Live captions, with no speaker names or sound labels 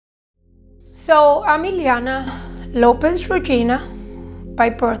So I'm Ileana Lopez Regina, by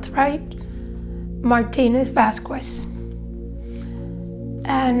birthright, Martinez Vasquez.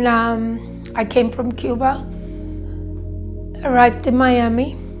 And I came from Cuba, arrived in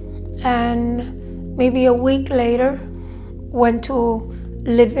Miami, and maybe a week later went to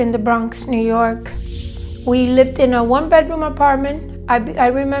live in the Bronx, New York. We lived in a one-bedroom apartment. I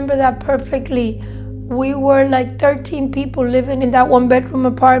remember that perfectly. We were like 13 people living in that one-bedroom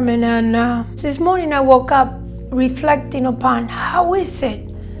apartment, and this morning I woke up reflecting upon how is it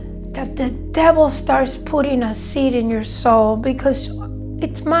that the devil starts putting a seed in your soul, because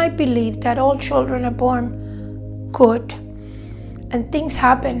it's my belief that all children are born good, and things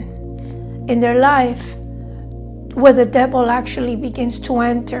happen in their life where the devil actually begins to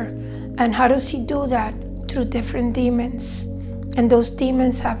enter. And how does he do that? Through different demons, and those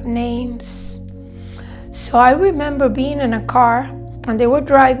demons have names. So I remember being in a car and they were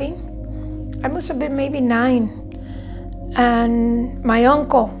driving. I must have been maybe 9, and my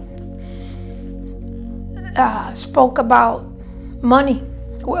uncle spoke about money.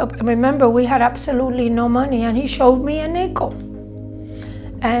 Remember, we had absolutely no money, and he showed me a nickel,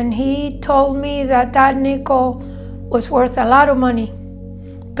 and he told me that that nickel was worth a lot of money,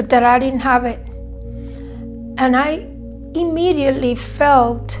 but that I didn't have it. And I immediately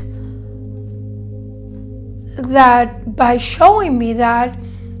felt that by showing me that,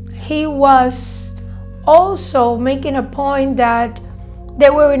 he was also making a point that they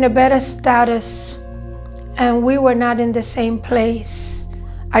were in a better status and we were not in the same place.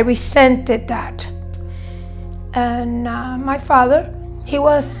 I resented that. And my father, he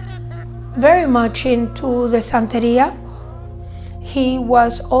was very much into the Santeria. He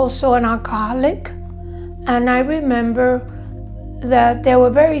was also an alcoholic, and I remember that there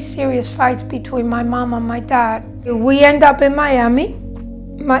were very serious fights between my mom and my dad. We end up in Miami.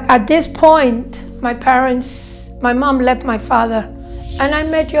 At this point, my mom left my father, and I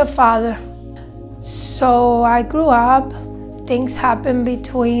met your father. So I grew up, things happened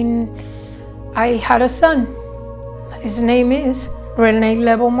I had a son. His name is Rene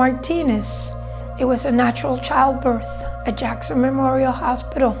Level Martinez. It was a natural childbirth at Jackson Memorial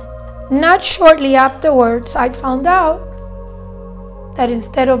Hospital. Not shortly afterwards, I found out that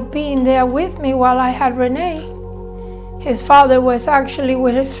instead of being there with me while I had Renee, his father was actually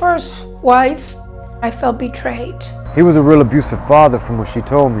with his first wife. I felt betrayed. He was a real abusive father from what she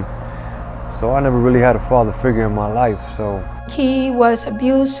told me. So I never really had a father figure in my life. So he was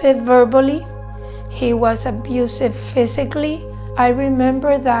abusive verbally. He was abusive physically. I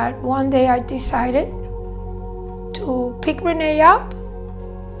remember that one day I decided to pick Renee up,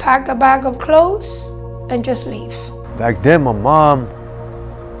 pack a bag of clothes, and just leave. Back then, my mom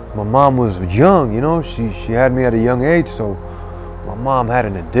was young, you know. She had me at a young age, so my mom had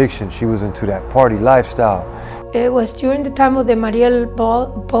an addiction. She was into that party lifestyle. It was during the time of the Mariel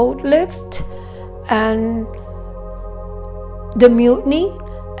boat lift and the mutiny,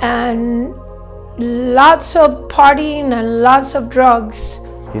 and lots of partying and lots of drugs.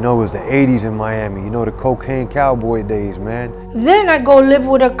 You know, it was the 80s in Miami, you know, the cocaine cowboy days, man. Then I go live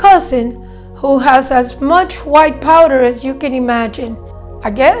with a cousin who has as much white powder as you can imagine. I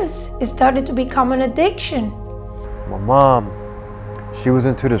guess it started to become an addiction. My mom, she was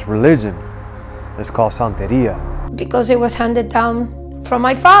into this religion. It's called Santeria. Because it was handed down from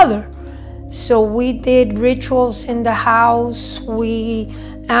my father. So we did rituals in the house.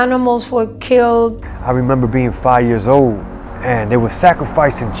 Animals were killed. I remember being 5 years old, and they were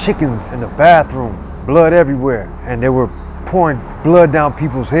sacrificing chickens in the bathroom, blood everywhere, and they were pouring blood down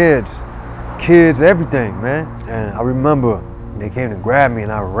people's heads, kids, everything, man. And I remember they came to grab me,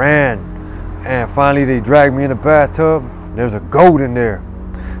 and I ran, and finally they dragged me in the bathtub. There's a goat in there,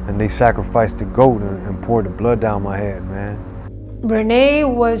 and they sacrificed the goat and poured the blood down my head, man. Renee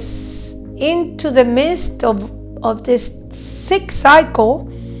was into the midst of this sick cycle,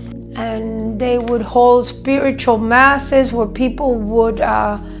 and they would hold spiritual masses where people would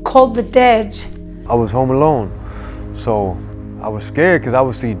call the dead. I was home alone, so I was scared because I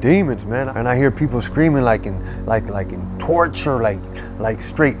would see demons, man, and I hear people screaming like in torture, like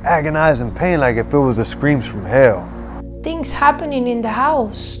straight agonizing pain, like if it was the screams from hell. Things happening in the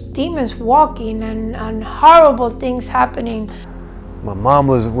house, demons walking, and horrible things happening. My mom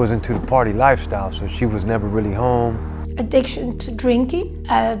was into the party lifestyle, so she was never really home. Addiction to drinking,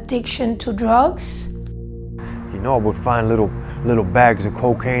 addiction to drugs. You know, I would find little bags of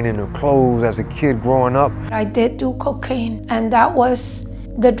cocaine in her clothes as a kid growing up. I did do cocaine, and that was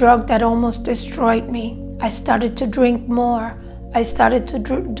the drug that almost destroyed me. I started to drink more. I started to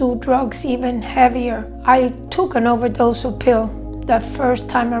do drugs even heavier. I took an overdose of pill that first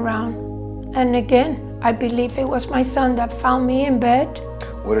time around. And again, I believe it was my son that found me in bed.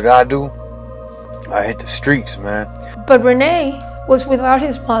 What did I do? I hit the streets, man. But Rene was without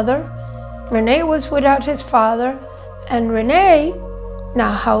his mother. Rene was without his father. And Rene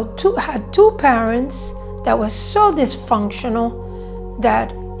now had two parents that was so dysfunctional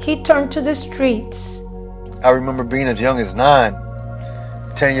that he turned to the streets. I remember being as young as 9,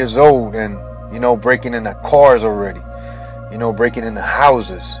 10 years old, and, breaking into cars already. Breaking into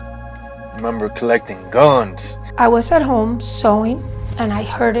houses. I remember collecting guns. I was at home sewing, and I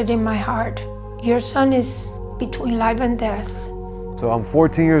heard it in my heart. Your son is between life and death. So I'm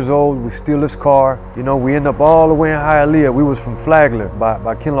 14 years old, we steal this car. We end up all the way in Hialeah. We was from Flagler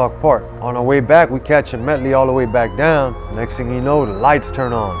by Kinloch Park. On our way back, we catch a Medley all the way back down. Next thing you know, the lights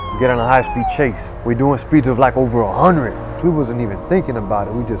turn on. We get on a high-speed chase. We're doing speeds of like over 100. We wasn't even thinking about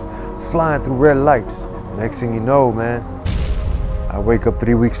it. We just flying through red lights. Next thing you know, man, I wake up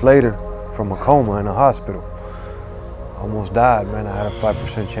 3 weeks later from a coma in a hospital. Almost died, man. I had a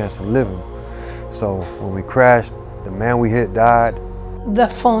 5% chance of living. So when we crashed, the man we hit died. The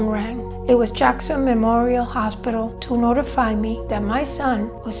phone rang. It was Jackson Memorial Hospital to notify me that my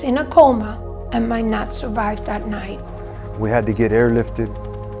son was in a coma and might not survive that night. We had to get airlifted.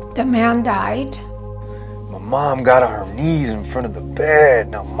 The man died. My mom got on her knees in front of the bed.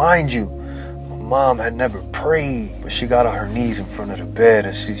 Now, mind you, my mom had never prayed, but she got on her knees in front of the bed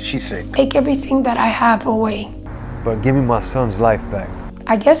and she said, "Take everything that I have away, but give me my son's life back."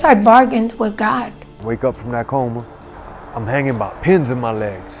 I guess I bargained with God. Wake up from that coma. I'm hanging by pins in my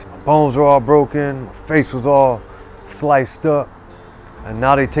legs. My bones are all broken. My face was all sliced up. And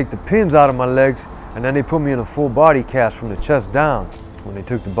now they take the pins out of my legs and then they put me in a full body cast from the chest down. When they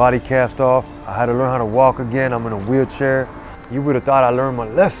took the body cast off, I had to learn how to walk again. I'm in a wheelchair. You would have thought I learned my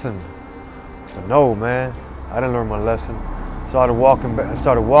lesson. But no, man, I didn't learn my lesson. I started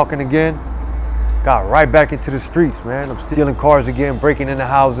walking again. Got right back into the streets, man. I'm stealing cars again, breaking into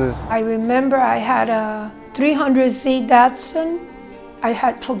houses. I remember I had a 300Z Datsun. I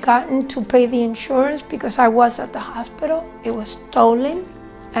had forgotten to pay the insurance because I was at the hospital. It was stolen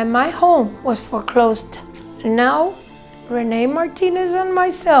and my home was foreclosed. Now, Rene Martinez and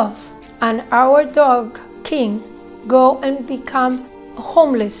myself and our dog, King, go and become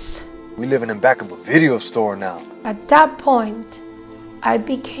homeless. We living in back of a video store now. At that point, I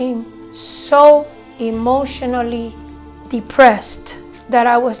became so emotionally depressed that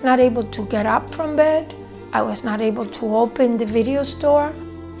I was not able to get up from bed. I was not able to open the video store.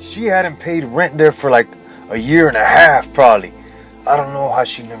 She hadn't paid rent there for like a year and a half probably. I don't know how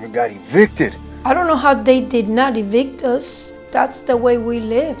she never got evicted. I don't know how they did not evict us. That's the way we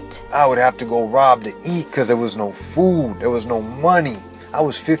lived. I would have to go rob to eat because there was no food, there was no money. I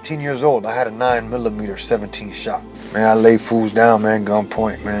was 15 years old. I had a 9mm 17 shot. Man, I laid fools down, man,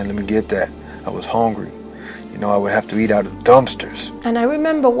 gunpoint, man, let me get that. I was hungry. I would have to eat out of dumpsters. And I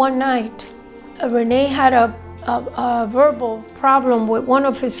remember one night, Rene had a verbal problem with one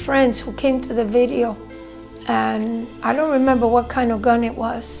of his friends who came to the video. And I don't remember what kind of gun it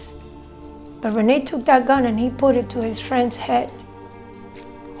was. But Rene took that gun and he put it to his friend's head.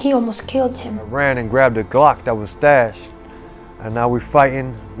 He almost killed him. I ran and grabbed a Glock that was stashed. And now we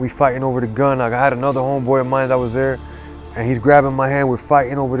fighting over the gun. I had another homeboy of mine that was there, and he's grabbing my hand. We're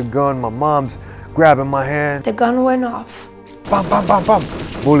fighting over the gun. My mom's grabbing my hand. The gun went off. Bam, bam, bam,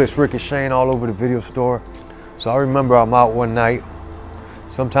 bam. Bullets ricocheting all over the video store. So I remember I'm out one night.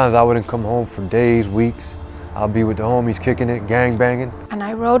 Sometimes I wouldn't come home for days, weeks. I'll be with the homies kicking it, gang banging. And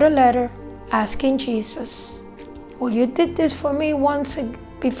I wrote a letter asking Jesus, well, you did this for me once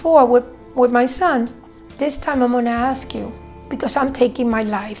before with my son. This time I'm gonna ask you, because I'm taking my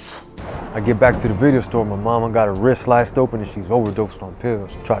life. I get back to the video store, my mama got her wrist sliced open and she's overdosed on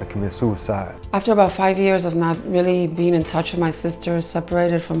pills. Tried to commit suicide. After about 5 years of not really being in touch with my sister,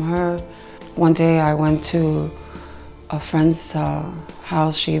 separated from her, one day I went to a friend's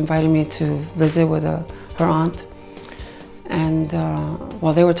house. She invited me to visit with her aunt. And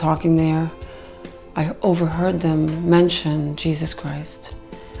while they were talking there, I overheard them mention Jesus Christ.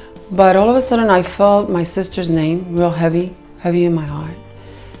 But all of a sudden I felt my sister's name real heavy in my heart.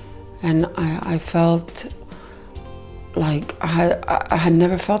 And I felt like I had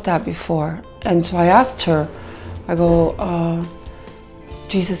never felt that before. And so I asked her, I go,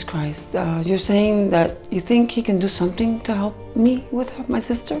 Jesus Christ, you're saying that you think he can do something to help me with my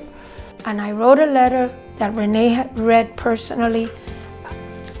sister? And I wrote a letter that Rene had read personally,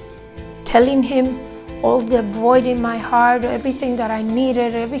 telling him all the void in my heart, everything that I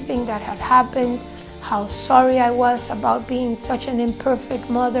needed, everything that had happened, how sorry I was about being such an imperfect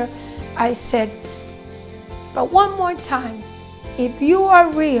mother. I said, but one more time, if you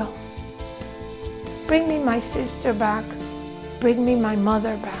are real bring me my sister back. Bring me my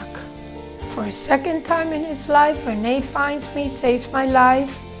mother back. For a second time in his life, Rene finds me, saves my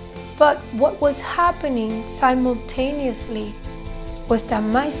life. But what was happening simultaneously was that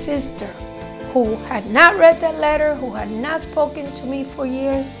my sister, who had not read that letter, who had not spoken to me for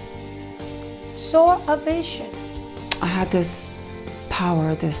years, saw a vision. I had this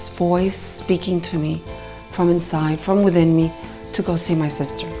power, this voice speaking to me from inside, from within me, to go see my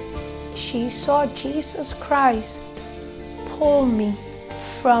sister. She saw Jesus Christ pull me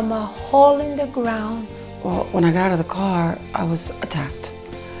from a hole in the ground. Well, when I got out of the car, I was attacked.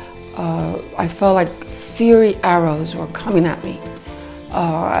 I felt like fiery arrows were coming at me.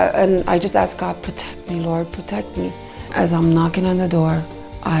 And I just asked God, protect me, Lord, protect me. As I'm knocking on the door,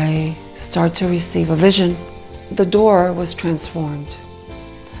 I start to receive a vision. The door was transformed.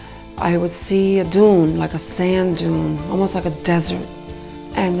 I would see a dune, like a sand dune, almost like a desert.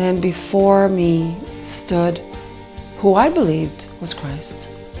 And then before me stood who I believed was Christ.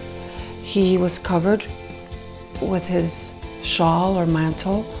 He was covered with his shawl or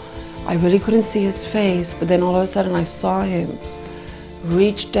mantle. I really couldn't see his face, but then all of a sudden I saw him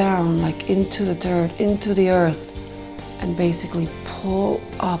reach down like into the dirt, into the earth, and basically pull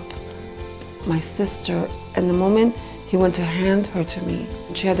up my sister. And the moment he went to hand her to me,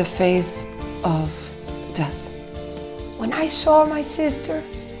 she had the face of death. When I saw my sister,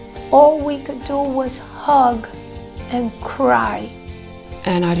 all we could do was hug and cry.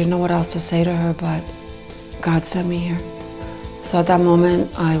 And I didn't know what else to say to her, but God sent me here. So at that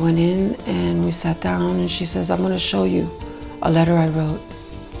moment, I went in and we sat down, and she says, I'm going to show you a letter I wrote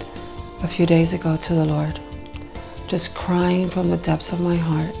a few days ago to the Lord, just crying from the depths of my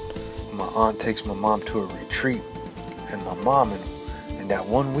heart. My aunt takes my mom to a retreat, and my mom, in that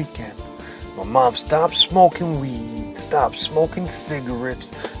one weekend, my mom stopped smoking weed, stopped smoking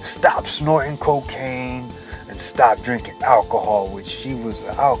cigarettes, stopped snorting cocaine, and stopped drinking alcohol, which she was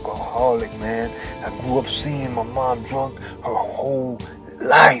an alcoholic, man. I grew up seeing my mom drunk her whole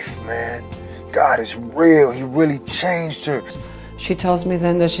life, man. God is real. He really changed her. She tells me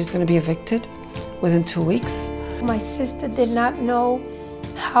then that she's going to be evicted within 2 weeks. My sister did not know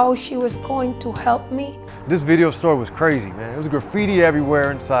how she was going to help me. This video store was crazy, man. There was graffiti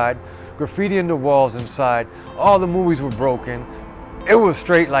everywhere inside, graffiti in the walls inside. All the movies were broken. It was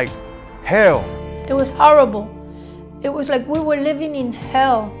straight like hell. It was horrible. It was like we were living in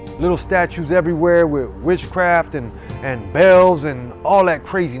hell. Little statues everywhere with witchcraft and bells and all that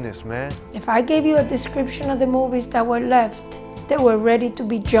craziness, man. If I gave you a description of the movies that were left, they were ready to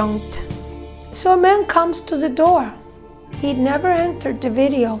be junked. So a man comes to the door. He'd never entered the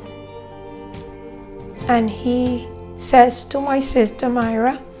video. And he says to my sister,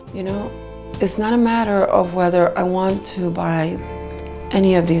 Myra, you know, it's not a matter of whether I want to buy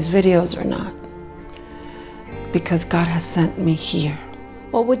any of these videos or not, because God has sent me here.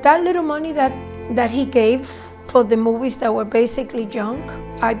 Well, with that little money that he gave for the movies that were basically junk,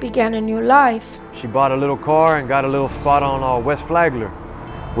 I began a new life. She bought a little car and got a little spot on West Flagler,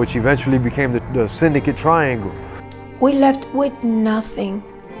 which eventually became the Syndicate Triangle. We left with nothing,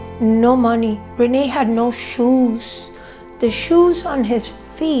 no money. Rene had no shoes. The shoes on his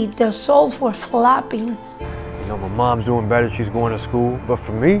feet, the soles were flapping. You know, my mom's doing better, she's going to school. But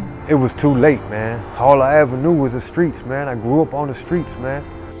for me, it was too late, man. All I ever knew was the streets, man. I grew up on the streets, man.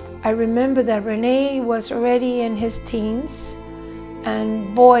 I remember that Rene was already in his teens.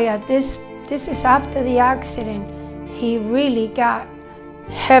 And boy, this is after the accident, he really got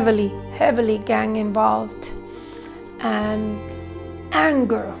heavily gang involved. And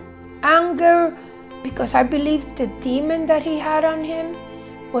anger, because I believe the demon that he had on him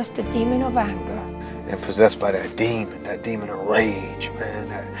was the demon of anger. And possessed by that demon of rage, man,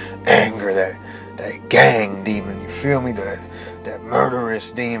 that anger, that gang demon, you feel me? That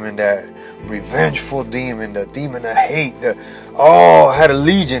murderous demon, that revengeful demon, the demon of hate, all had a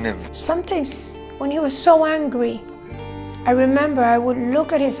legion in him. Sometimes when he was so angry, I remember I would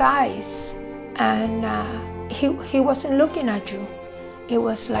look at his eyes and he wasn't looking at you. It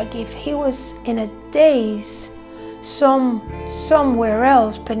was like if he was in a daze somewhere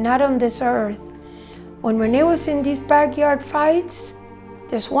else, but not on this earth. When Rene was in these backyard fights,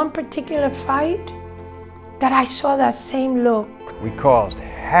 there's one particular fight that I saw that same look. We caused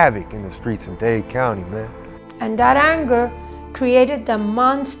havoc in the streets in Dade County, man. And that anger created the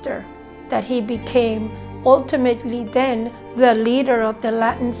monster that he became, ultimately then the leader of the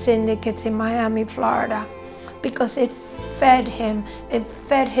Latin syndicates in Miami, Florida, because it fed him, it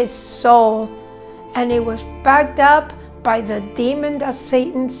fed his soul, and it was backed up by the demon that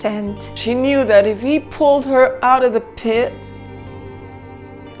Satan sent. She knew that if he pulled her out of the pit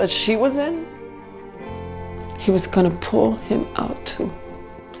that she was in, he was gonna pull him out too.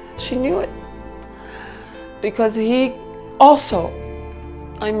 She knew it. Because he also,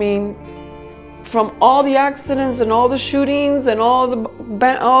 I mean, from all the accidents and all the shootings and all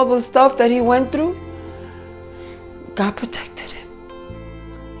the stuff that he went through, God protected him.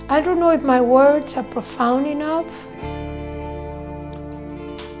 I don't know if my words are profound enough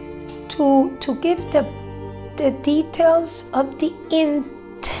to give the details of the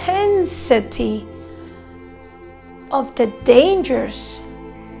intensity of the dangers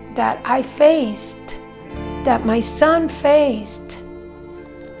that I faced, that my son faced,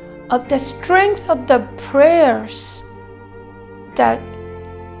 of the strength of the prayers that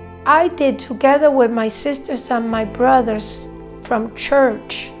I did together with my sisters and my brothers from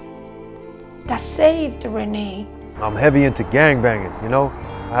church that saved Renee. I'm heavy into gangbanging, you know.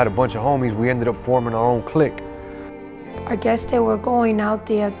 I had a bunch of homies. We ended up forming our own clique. I guess they were going out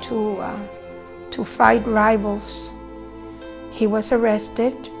there to fight rivals. He was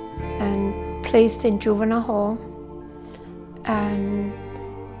arrested and placed in juvenile hall and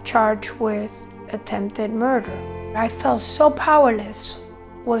charged with attempted murder. I felt so powerless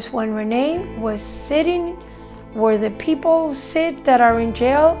was when Renee was sitting where the people sit that are in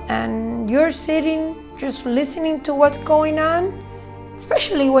jail, and you're sitting just listening to what's going on,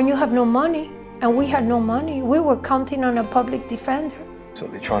 especially when you have no money. And we had no money. We were counting on a public defender. So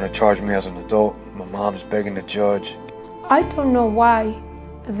they're trying to charge me as an adult. My mom's begging the judge. I don't know why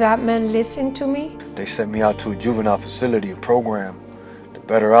that man listened to me. They sent me out to a juvenile facility, a program, the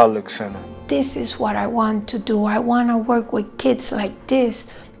Better Outlook Center. This is what I want to do. I want to work with kids like this.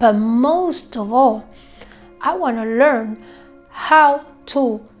 But most of all, I want to learn how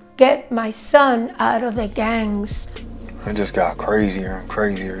to get my son out of the gangs. It just got crazier and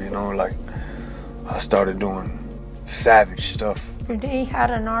crazier, you know, like I started doing savage stuff. Renee had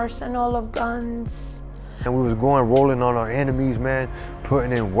an arsenal of guns. And we was going rolling on our enemies, man,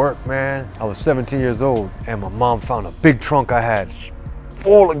 putting in work, man. I was 17 years old and my mom found a big trunk I had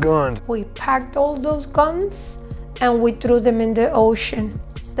full of guns. We packed all those guns and we threw them in the ocean.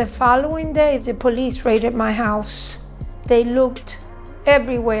 The following day, the police raided my house. They looked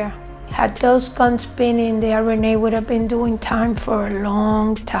everywhere. Had those guns been in there, Renee would have been doing time for a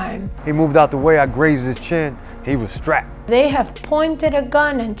long time. He moved out the way, I grazed his chin. He was strapped. They have pointed a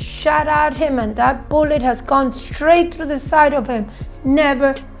gun and shot at him, and that bullet has gone straight through the side of him,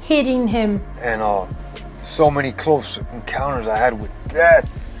 never hitting him. And so many close encounters I had with death.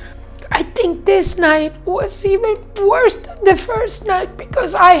 I think this night was even worse than the first night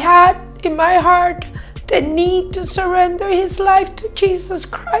because I had in my heart the need to surrender his life to Jesus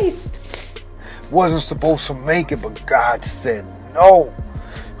Christ. Wasn't supposed to make it, but God said no.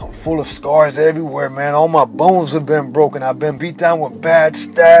 I'm full of scars everywhere, man. All my bones have been broken. I've been beat down with bad,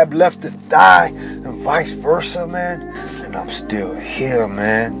 stabbed, left to die, and vice versa, man. And I'm still here,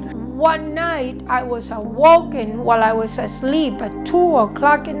 man. One night I was awoken while I was asleep at 2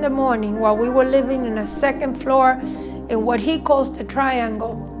 o'clock in the morning while we were living in a second floor in what he calls the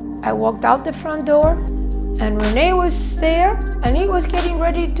triangle. I walked out the front door and Renee was there and he was getting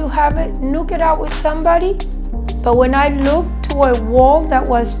ready to nuke it out with somebody. But when I looked to a wall that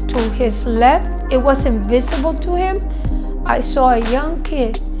was to his left, it was invisible to him. I saw a young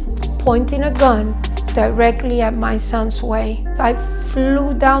kid pointing a gun directly at my son's way. I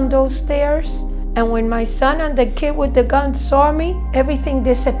flew down those stairs, and when my son and the kid with the gun saw me, everything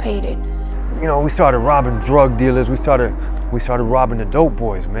dissipated. You know, we started robbing drug dealers. We started robbing the dope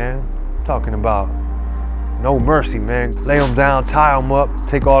boys, man. Talking about no mercy, man. Lay them down, tie them up,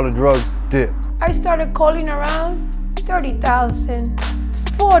 take all the drugs, dip. I started calling around 30,000,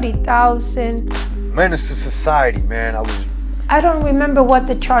 40,000. Menace to society, man. I don't remember what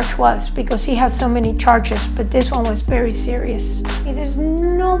the charge was because he had so many charges, but this one was very serious. There's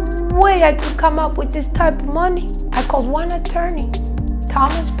no way I could come up with this type of money. I called one attorney,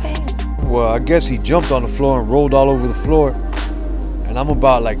 Thomas Payne. Well, I guess he jumped on the floor and rolled all over the floor. And I'm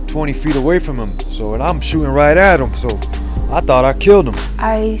about like 20 feet away from him. And I'm shooting right at him. So I thought I killed him.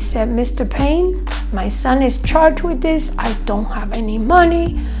 I said, Mr. Payne, my son is charged with this. I don't have any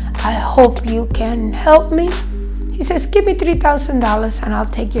money. I hope you can help me. He says, give me $3,000 and I'll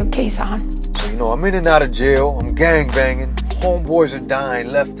take your case on. So, you know, I'm in and out of jail. I'm gangbanging. Homeboys are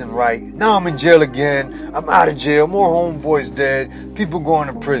dying left and right. Now I'm in jail again. I'm out of jail. More homeboys dead. People going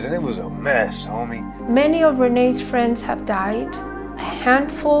to prison. It was a mess, homie. Many of Renee's friends have died. A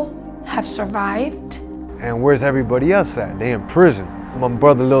handful have survived. And where's everybody else at? They in prison. My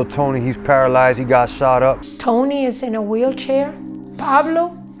brother, little Tony, he's paralyzed. He got shot up. Tony is in a wheelchair.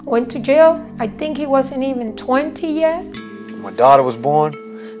 Pablo went to jail. I think he wasn't even 20 yet. When my daughter was born,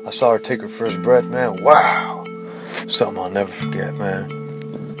 I saw her take her first breath, man. Wow. Something I'll never forget, man.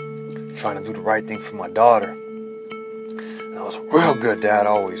 Trying to do the right thing for my daughter. And I was a real good dad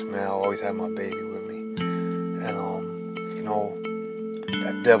always, man. I always had my baby with me. And, you know,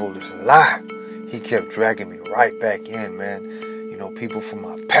 that devil is a lie. He kept dragging me right back in, man. You know, people from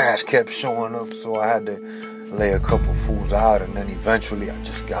my past kept showing up, so I had to lay a couple fools out, and then eventually I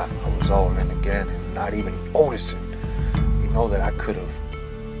was all in again and not even noticing, you know, that I could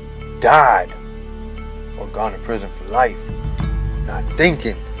have died or gone to prison for life, not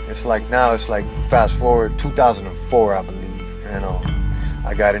thinking. It's like now, it's like fast forward 2004, I believe, and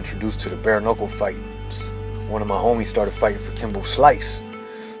I got introduced to the bare knuckle fights. One of my homies started fighting for Kimbo Slice,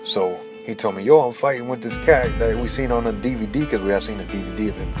 so he told me, yo, I'm fighting with this cat that we seen on a DVD, because we had seen a DVD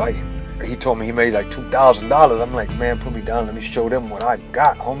of him fighting. He told me he made like $2,000. I'm like, man, put me down. Let me show them what I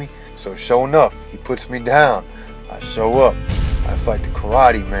got, homie. So sure enough, he puts me down. I show up. I fight the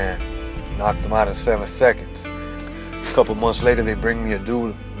karate man. Knocked him out in 7 seconds. A couple months later, they bring me a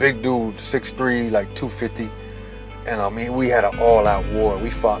dude, big dude, 6'3", like 250. And I mean, we had an all-out war.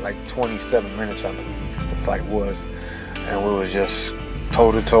 We fought like 27 minutes, I believe, the fight was. And we was just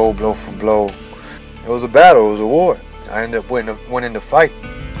toe-to-toe, blow for blow. It was a battle. It was a war. I ended up winning the fight.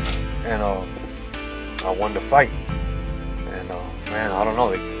 And I won the fight. And man, I don't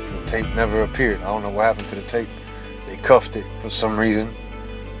know, the tape never appeared. I don't know what happened to the tape. They cuffed it for some reason.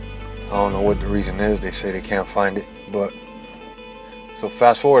 I don't know what the reason is. They say they can't find it. But so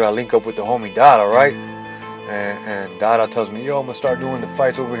fast forward, I link up with the homie Dada, right? And Dada tells me, yo, I'm gonna start doing the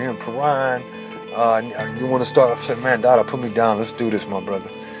fights over here in Paran. You wanna start? I said, man, Dada, put me down. Let's do this, my brother.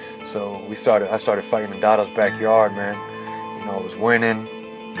 So I started fighting in Dada's backyard, man. You know, I was winning.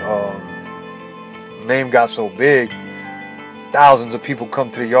 Name got so big, thousands of people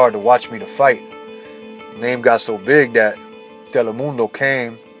come to the yard to watch me to fight. Name got so big that Telemundo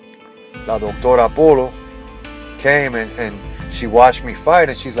came, La Doctora Polo came and she watched me fight,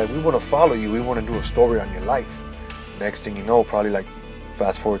 and she's like, we want to follow you, we want to do a story on your life. Next thing you know, probably like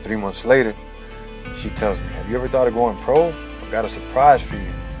fast forward 3 months later, she tells me, have you ever thought of going pro? I got a surprise for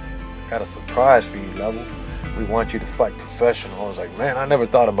you. I got a surprise for you, Level. We want you to fight professional. I was like, man, I never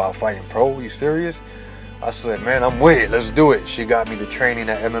thought about fighting pro. Are you serious? I said, man, I'm with it. Let's do it. She got me the training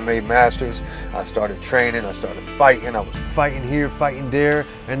at MMA Masters. I started training. I started fighting. I was fighting here, fighting there.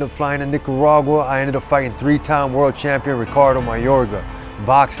 Ended up flying to Nicaragua. I ended up fighting 3-time world champion Ricardo Mayorga,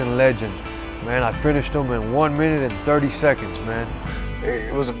 boxing legend. Man, I finished him in 1 minute and 30 seconds, man.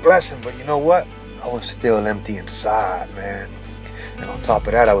 It was a blessing, but you know what? I was still empty inside, man. And on top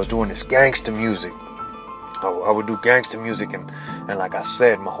of that, I was doing this gangster music. I would do gangster music, and like I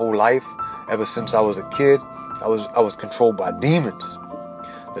said, my whole life, ever since I was a kid, I was controlled by demons.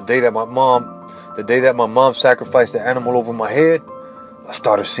 The day that my mom sacrificed the animal over my head, I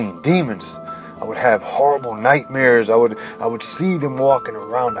started seeing demons. I would have horrible nightmares. I would see them walking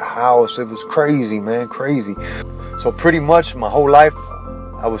around the house. It was crazy, man, crazy. So pretty much my whole life,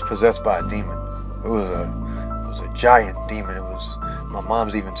 I was possessed by a demon. It was a giant demon. My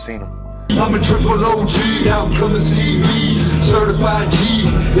mom's even seen him. I'm a triple OG, now come and see me. Certified G,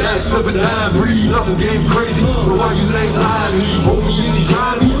 that's 7-9 breed. I'm game crazy, so why you ain't lying me? Homie, easy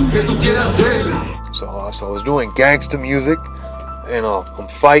trying me, get to get out. So I was doing gangster music, and I'm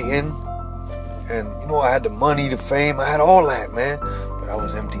fighting, and you know, I had the money, the fame, I had all that, man. But I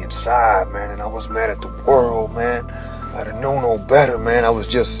was empty inside, man, and I was mad at the world, man. I didn't know no better, man. I was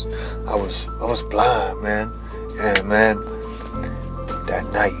blind, man. And man, that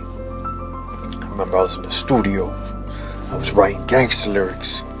night, I remember I was in the studio. I was writing gangster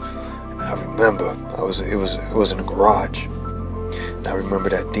lyrics, and I remember it was in the garage. And I remember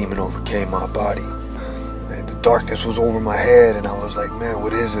that demon overcame my body, and the darkness was over my head, and I was like, man,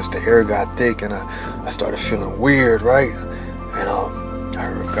 what is this? The air got thick, and I started feeling weird, right? And I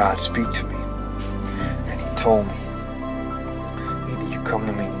heard God speak to me, and He told me, either you come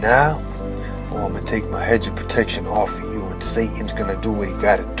to me now, or I'm gonna take my hedge of protection off of you, and Satan's gonna do what he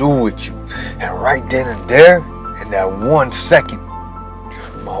gotta do with you. And right then and there, in that 1 second,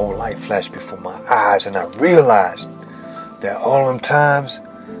 my whole life flashed before my eyes, and I realized that all them times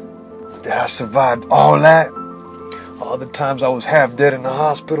that I survived all that, all the times I was half dead in the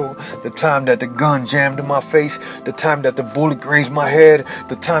hospital, the time that the gun jammed in my face, the time that the bullet grazed my head,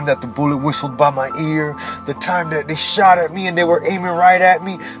 the time that the bullet whistled by my ear, the time that they shot at me and they were aiming right at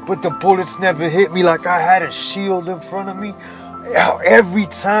me, but the bullets never hit me like I had a shield in front of me. Every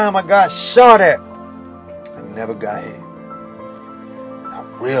time I got shot at, I never got hit. I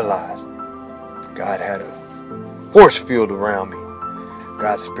realized God had a force field around me.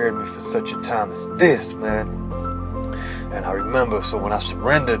 God spared me for such a time as this, man. And I remember, so when I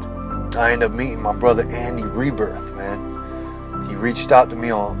surrendered, I ended up meeting my brother Andy Rebirth, man. He reached out to me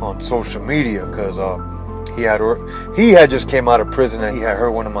on social media because he had just came out of prison and he had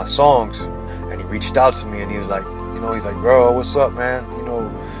heard one of my songs, and he reached out to me and he was like, he's like, bro, what's up, man?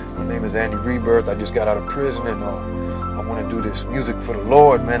 My name is Andy Rebirth. I just got out of prison and I want to do this music for the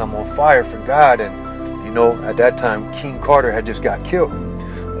Lord, man. I'm on fire for God. And at that time, King Carter had just got killed,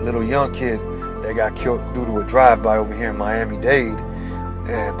 a little young kid that got killed due to a drive-by over here in Miami-Dade.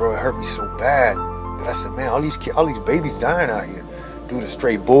 And bro, it hurt me so bad that I said, man, all these babies dying out here due to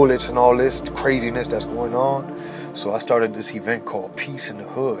stray bullets and all this craziness that's going on. So I started this event called Peace in the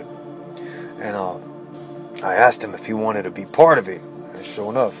Hood, and I asked him if he wanted to be part of it. And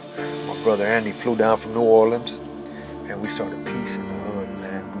sure enough, my brother Andy flew down from New Orleans, and we started Peace in the Hood,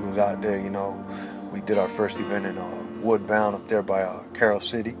 man. We was out there, we did our first event in Woodbound up there by Carroll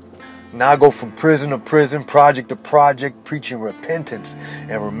City. Now I go from prison to prison, project to project, preaching repentance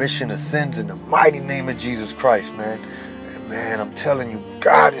and remission of sins in the mighty name of Jesus Christ, man. And man, I'm telling you,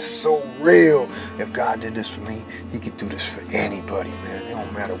 God is so real. If God did this for me, he could do this for anybody, man. It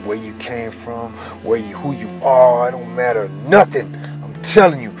don't matter where you came from, who you are, it don't matter nothing. I'm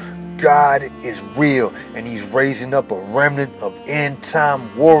telling you, God is real, and he's raising up a remnant of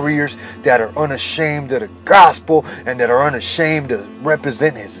end-time warriors that are unashamed of the gospel and that are unashamed to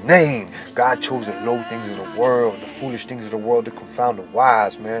represent his name. God chose the low things of the world, the foolish things of the world to confound the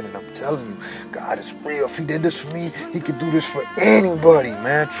wise, man. And I'm telling you, God is real. If he did this for me, he could do this for anybody,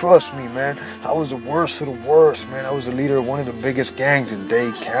 man. Trust me, man. I was the worst of the worst, man. I was the leader of one of the biggest gangs in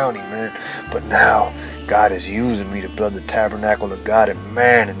Dade County, man. But now, God is using me to build the tabernacle of God and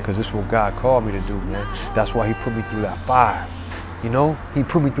man. Because this is what God called me to do, man. That's why he put me through that fire. He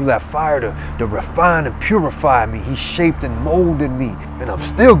put me through that fire to refine and purify me. He shaped and molded me. And I'm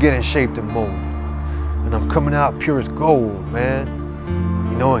still getting shaped and molded. And I'm coming out pure as gold, man.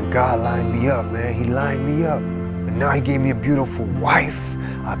 And God lined me up, man. He lined me up. And now he gave me a beautiful wife.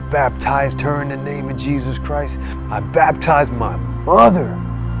 I baptized her in the name of Jesus Christ. I baptized my mother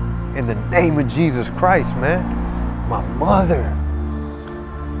in the name of Jesus Christ, man. My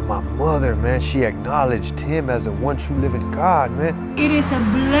mother, man, she acknowledged him as the one true living God, man. It is a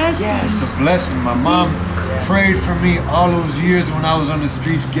blessing. Yes, it's a blessing. My mom prayed for me all those years when I was on the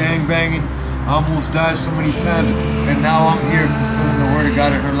streets gang banging. I almost died so many times, and now I'm here fulfilling the word of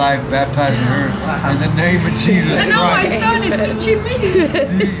God in her life, baptizing her in the name of Jesus Christ. And now my son is teaching me.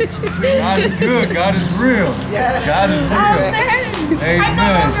 God is good. God is real. Yes. God is real. Amen. Amen. I no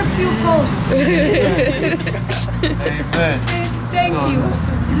longer feel cold. Amen. Thank you,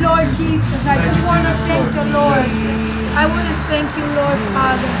 Lord Jesus. I just want to thank the Lord. I want to thank you, Lord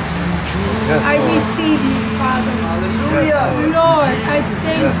Father. I receive you, Father. Hallelujah. Lord, I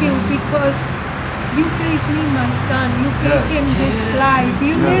thank you because you gave me my son. You gave him this life.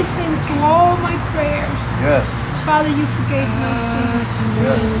 You listened to all my prayers. Yes. Father, you forgave my sins.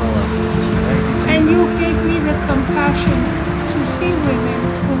 Yes, Lord. And you gave me the compassion to see women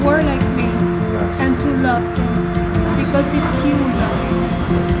who were like me and to love them. Because it's you, Lord.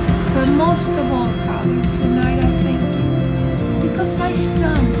 But most of all, Father, tonight I thank you. Because my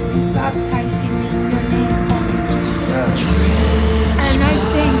son is baptizing me in your name, Holy Ghost. And I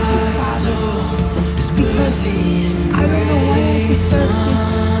thank you, Father. Because I don't know why I deserve this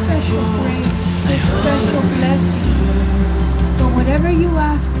special grace, this special blessing. But whatever you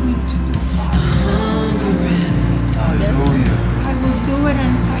ask me to do, Father, I will do it,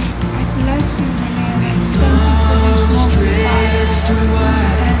 and I bless you, and I thank you for this moment,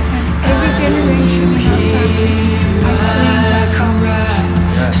 Father. And every generation in our family, I claim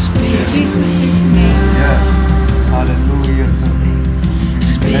that salvation. In Jesus' name. Yes. Hallelujah.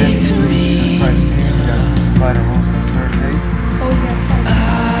 Speak to me. Christ came, we got to crucify the rose on the third day. Oh yes,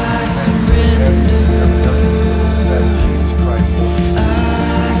 I surrender. That's Jesus Christ. I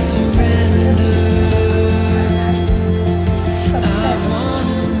surrender.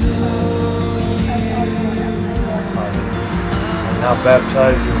 Now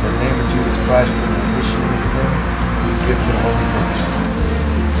baptize you in the name of Jesus Christ for the remission of your sins and the gift of the Holy Ghost.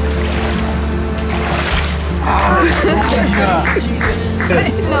 I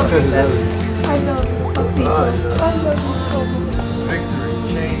love you. I love you, puppy. I love you so much. Victory.